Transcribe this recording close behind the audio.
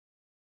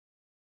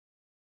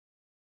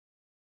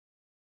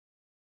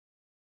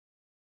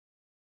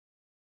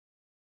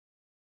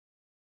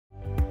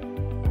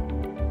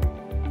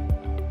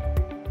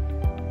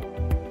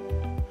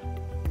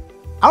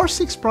Our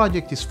sixth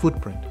project is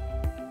Foodprint.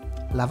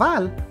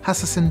 Laval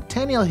has a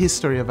centennial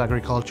history of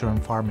agriculture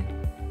and farming.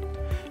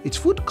 Its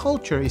food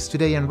culture is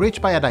today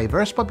enriched by a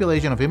diverse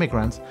population of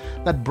immigrants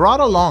that brought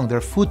along their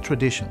food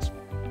traditions.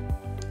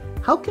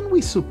 How can we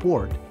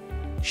support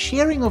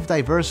sharing of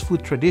diverse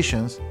food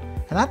traditions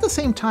and at the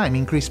same time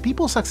increase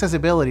people's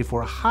accessibility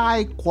for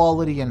high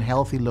quality and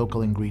healthy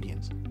local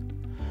ingredients?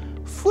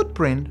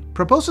 Foodprint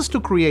proposes to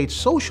create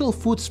social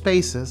food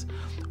spaces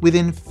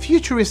within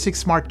futuristic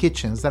smart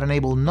kitchens that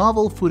enable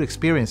novel food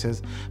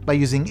experiences by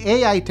using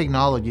AI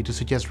technology to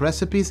suggest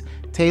recipes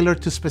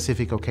tailored to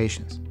specific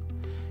occasions.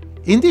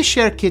 In these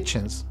shared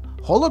kitchens,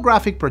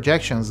 holographic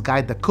projections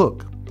guide the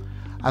cook,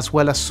 as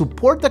well as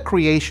support the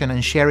creation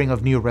and sharing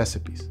of new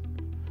recipes.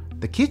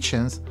 The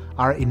kitchens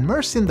are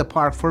immersed in the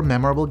park for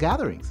memorable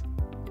gatherings,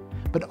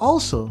 but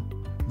also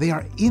they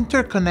are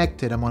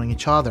interconnected among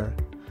each other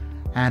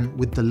and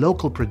with the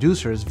local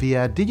producers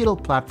via a digital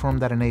platform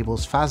that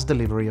enables fast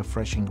delivery of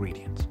fresh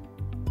ingredients.